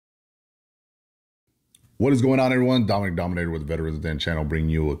What is going on, everyone? Dominic Dominator with the Veterans Den channel,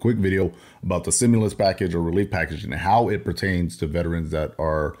 bringing you a quick video about the stimulus package or relief package and how it pertains to veterans that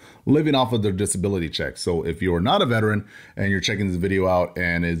are living off of their disability check. So if you are not a veteran and you're checking this video out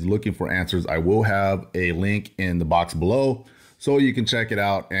and is looking for answers, I will have a link in the box below so you can check it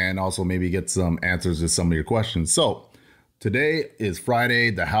out and also maybe get some answers to some of your questions. So today is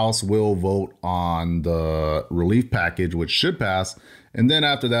Friday. The House will vote on the relief package, which should pass. And then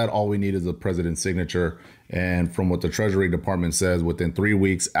after that, all we need is the president's signature. And from what the Treasury Department says, within 3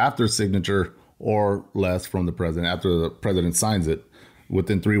 weeks after signature or less from the president, after the president signs it,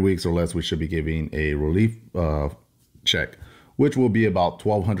 within 3 weeks or less, we should be giving a relief check, which will be about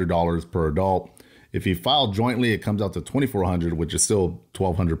 $1,200 per adult. If you file jointly, it comes out to $2,400, which is still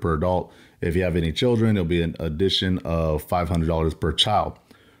 $1,200 per adult. If you have any children, it'll be an addition of $500 per child.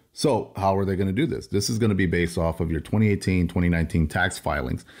 So how are they going to do this? This is going to be based off of your 2018, 2019 tax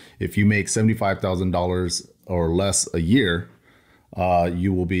filings. If you make $75,000 or less a year,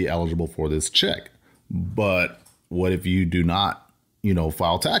 you will be eligible for this check. But what if you do not,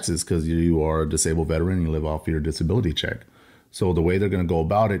 file taxes because you are a disabled veteran and you live off your disability check? So the way they're going to go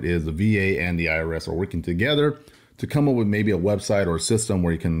about it is the VA and the IRS are working together to come up with maybe a website or a system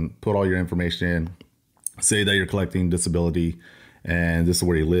where you can put all your information in, say that you're collecting disability, and this is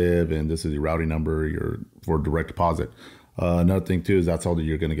where you live, and this is your routing number for direct deposit. Another thing too is that's how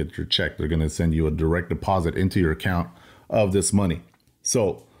you're going to get your check. They're going to send you a direct deposit into your account of this money.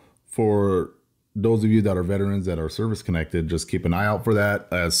 So for those of you that are veterans that are service connected, just keep an eye out for that.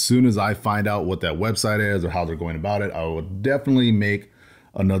 As soon as I find out what that website is or how they're going about it, I will definitely make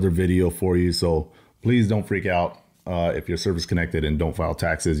another video for you. So please don't freak out. If you're service connected and don't file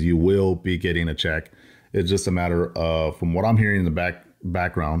taxes, you will be getting a check. It's just a matter of, from what I'm hearing in the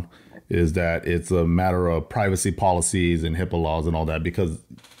background, is that it's a matter of privacy policies and HIPAA laws and all that, because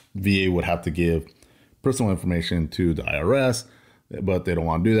VA would have to give personal information to the IRS, but they don't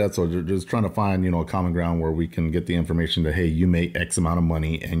want to do that. So they're just trying to find, a common ground where we can get the information that, hey, you make X amount of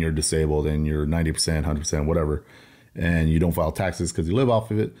money and you're disabled and you're 90%, 100%, whatever, and you don't file taxes because you live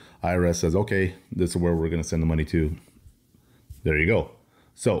off of it. IRS says, okay, this is where we're going to send the money to. There you go.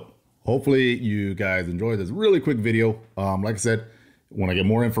 So hopefully you guys enjoy this really quick video. Like I said, when I get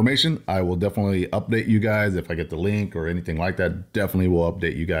more information, I will definitely update you guys. If I get the link or anything like that, definitely will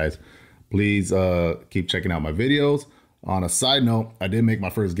update you guys. Please keep checking out my videos. On a side note, I did make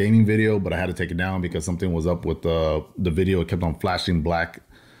my first gaming video, but I had to take it down because something was up with the video. It kept on flashing black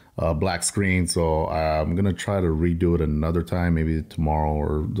screen. So I'm going to try to redo it another time, maybe tomorrow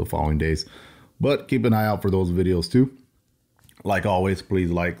or the following days. But keep an eye out for those videos too. Like always, please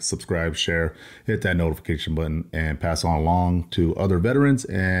like, subscribe, share, hit that notification button, and pass on along to other veterans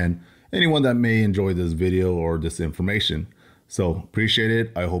and anyone that may enjoy this video or this information. So appreciate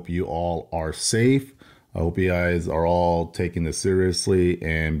it. I hope you all are safe. I hope you guys are all taking this seriously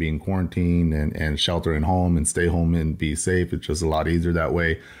and being quarantined and sheltering home and stay home and be safe. It's just a lot easier that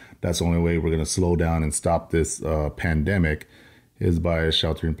way. That's the only way we're going to slow down and stop this pandemic, is by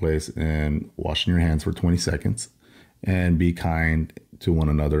sheltering in place and washing your hands for 20 seconds. And be kind to one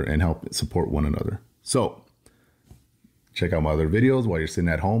another and help support one another. So check out my other videos while you're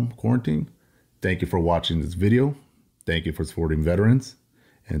sitting at home quarantine. Thank you for watching this video. Thank you for supporting veterans.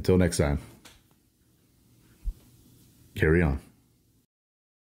 And until next time, carry on.